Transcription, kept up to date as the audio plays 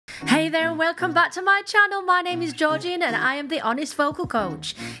Hey there and welcome back to my channel. My name is Georgine and I am the Honest Vocal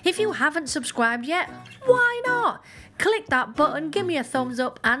Coach. If you haven't subscribed yet, why not? Click that button, give me a thumbs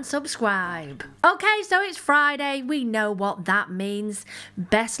up and subscribe. Okay, so it's Friday. We know what that means.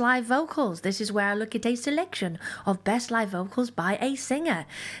 Best live vocals. This is where I look at a selection of best live vocals by a singer.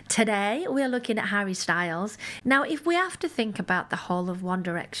 Today we're looking at Harry Styles. Now if we have to think about the whole of One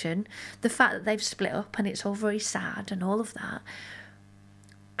Direction, the fact that they've split up and it's all very sad and all of that,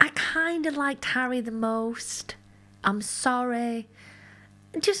 I kind of liked Harry the most. I'm sorry.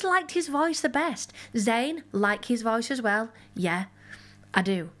 Just liked his voice the best. Zayn, like his voice as well. Yeah, I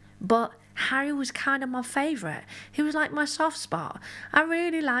do. But Harry was kind of my favourite. He was like my soft spot. I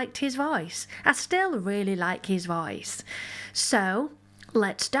really liked his voice. I still really like his voice. So,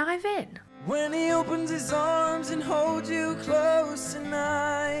 let's dive in. When he opens his arms and holds you close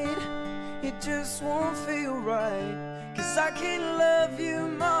tonight, it just won't feel right, 'cause I can love you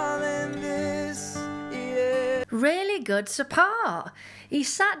more than this, yeah. Really good support. He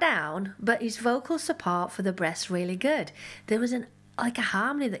sat down, but his vocal support for the breast's really good. There was a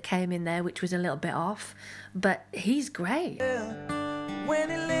harmony that came in there which was a little bit off, but he's great. Yeah. When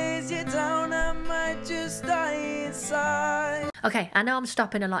he lays you down, I might just die inside. Okay, I know I'm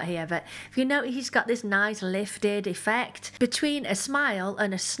stopping a lot here, but if you notice, he's got this nice lifted effect between a smile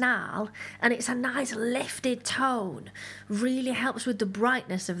and a snarl, and it's a nice lifted tone. Really helps with the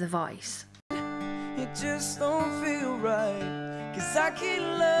brightness of the voice. It just don't feel right, 'cause I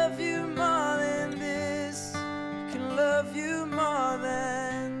can love you more than this. Can love you more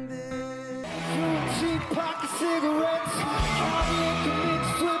than this. Cheap pocket cigarettes,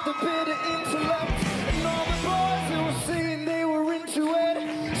 mixed with a bit of intellect, and all the boys who were singing, they were into it.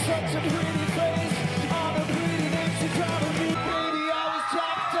 Such a pretty face on a pretty name, she driving me pretty, always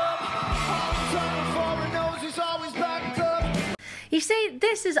jacked up. All the time for her nose, he's always backed up. You see,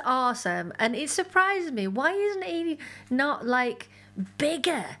 this is awesome, and it surprises me. Why isn't he not, like,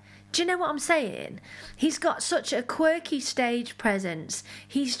 bigger? Do you know what I'm saying? He's got such a quirky stage presence.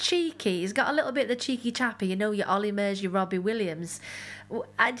 He's cheeky. He's got a little bit of the cheeky chappy, you know, your Ollie Murs, your Robbie Williams.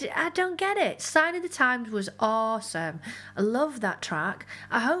 I don't get it. Sign of the Times was awesome. I love that track.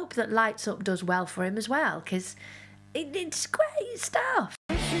 I hope that Lights Up does well for him as well, because it's great stuff.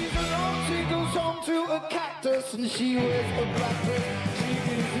 She's alone, she goes home to a cactus, and she wears a black dress. She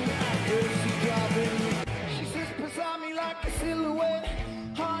is an actress, she's driving. She sits beside me like a silhouette.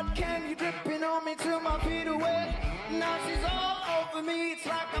 Hard candy dripping on me till my feet are wet. Now she's all over me, it's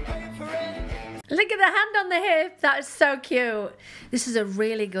like I paid for it. Look at the hand on the hip. That is so cute. This is a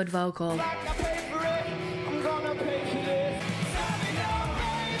really good vocal. Like I paid for it, I'm gonna pay for this.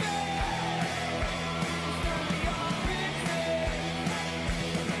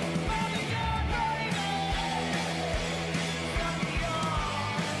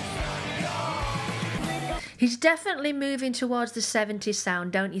 He's definitely moving towards the 70s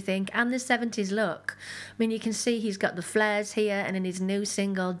sound, don't you think? And the 70s look. I mean, you can see he's got the flares here, and in his new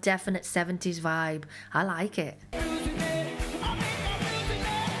single, definite 70s vibe. I like it.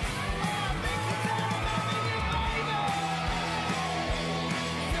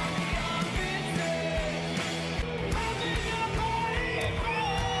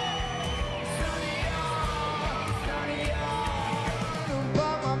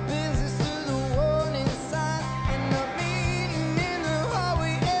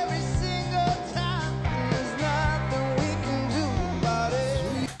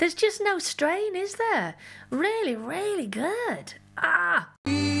 There's just no strain, is there? Really, really good. Ah!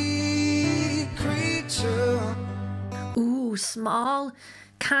 Creature. Ooh, small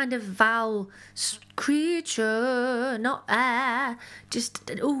kind of vowel creature, not ah,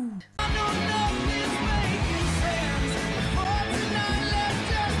 just ooh.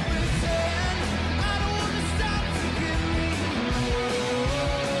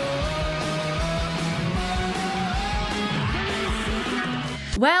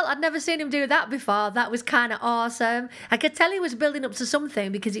 Well, I'd never seen him do that before. That was kind of awesome. I could tell he was building up to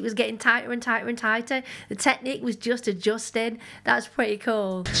something because it was getting tighter and tighter and tighter. The technique was just adjusting. That's pretty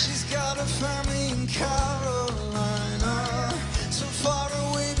cool. She's got a family in Carolina, so far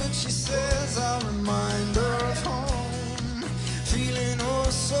away, but she says I'll remind her of home. Feeling oh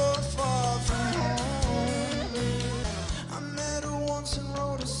so far from home. I met her once and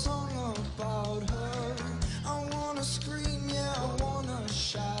wrote a song about her. I wanna scream, yeah, I wanna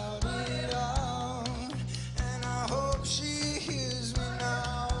shout it out, and I hope she hears me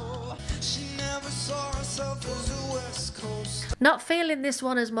now. She never saw herself as a West Coast. Not feeling this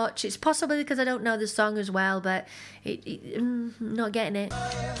one as much. It's possibly because I don't know the song as well, but not getting it.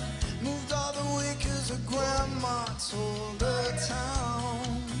 Moved all the way 'cause her grandma told her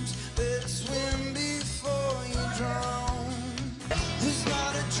towns.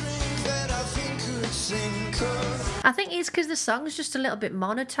 I think it's because the song's just a little bit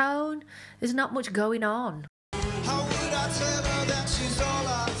monotone. There's not much going on. How would I tell her that she's all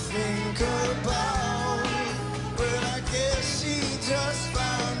I think about? Well, I guess she just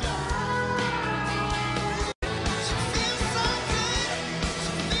found out. She feels so good.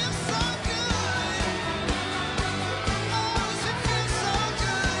 She feels so good. Oh, she feels so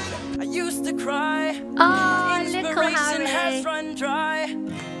good. I used to cry. Oh, little Inspiration has Harry. run dry.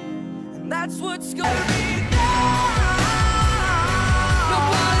 And that's what's gonna be now.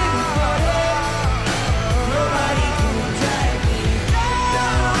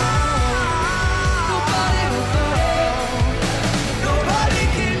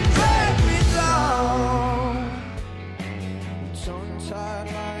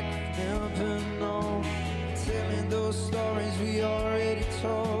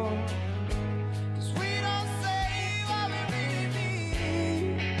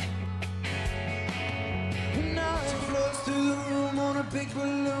 Big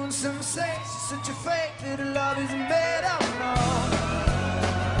balloon, some say she's such a fake little love isn't made up, no.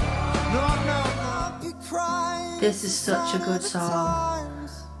 No, no, no. Be crying. This is such a good song.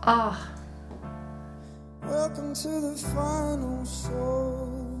 Oh. Welcome to the final show.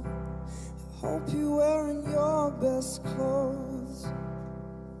 I hope you're wearing your best clothes.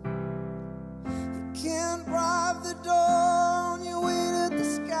 You can't drive the door on your way to the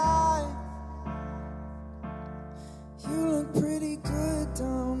sky. You look pretty good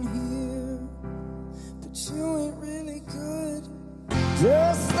down here, but you ain't really good.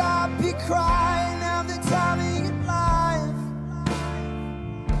 Just stop your crying, have the time of your life.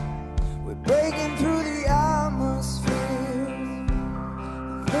 We're breaking through the atmosphere.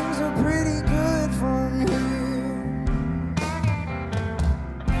 Things are pretty good from here.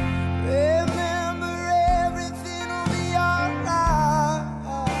 Remember, everything will be alright.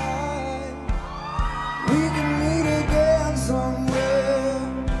 We can meet again somewhere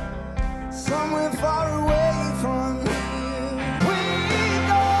far away from here. We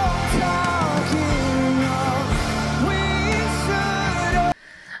don't talk enough. We should.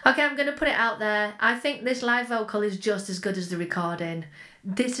 Okay, I'm going to put it out there. I think this live vocal is just as good as the recording.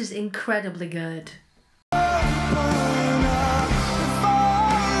 This is incredibly good.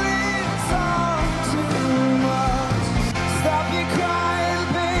 Stop your crying,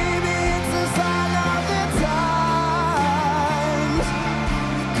 baby. It's a sign of the times.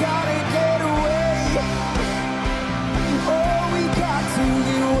 Gotta get away. Oh, we got to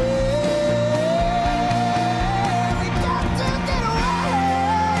get away. We got to get away.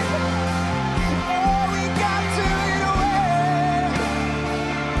 Oh, we got to get away.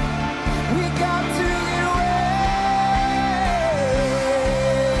 We got to get away.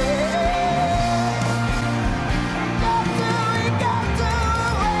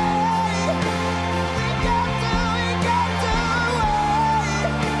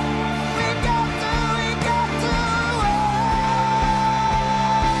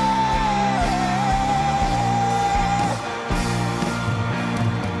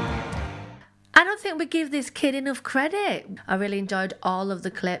 I don't think we give this kid enough credit. I really enjoyed all of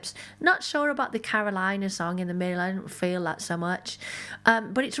the clips. Not sure about the Carolina song in the middle. I didn't feel that so much.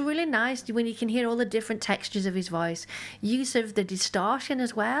 But it's really nice when you can hear all the different textures of his voice. Use of the distortion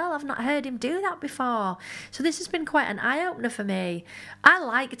as well. I've not heard him do that before. So this has been quite an eye-opener for me. I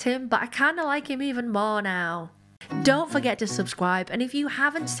liked him, but I kind of like him even more now. Don't forget to subscribe, and if you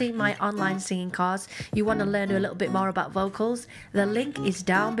haven't seen my online singing course, you want to learn a little bit more about vocals, the link is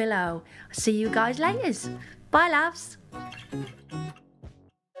down below. See you guys later. Bye, loves.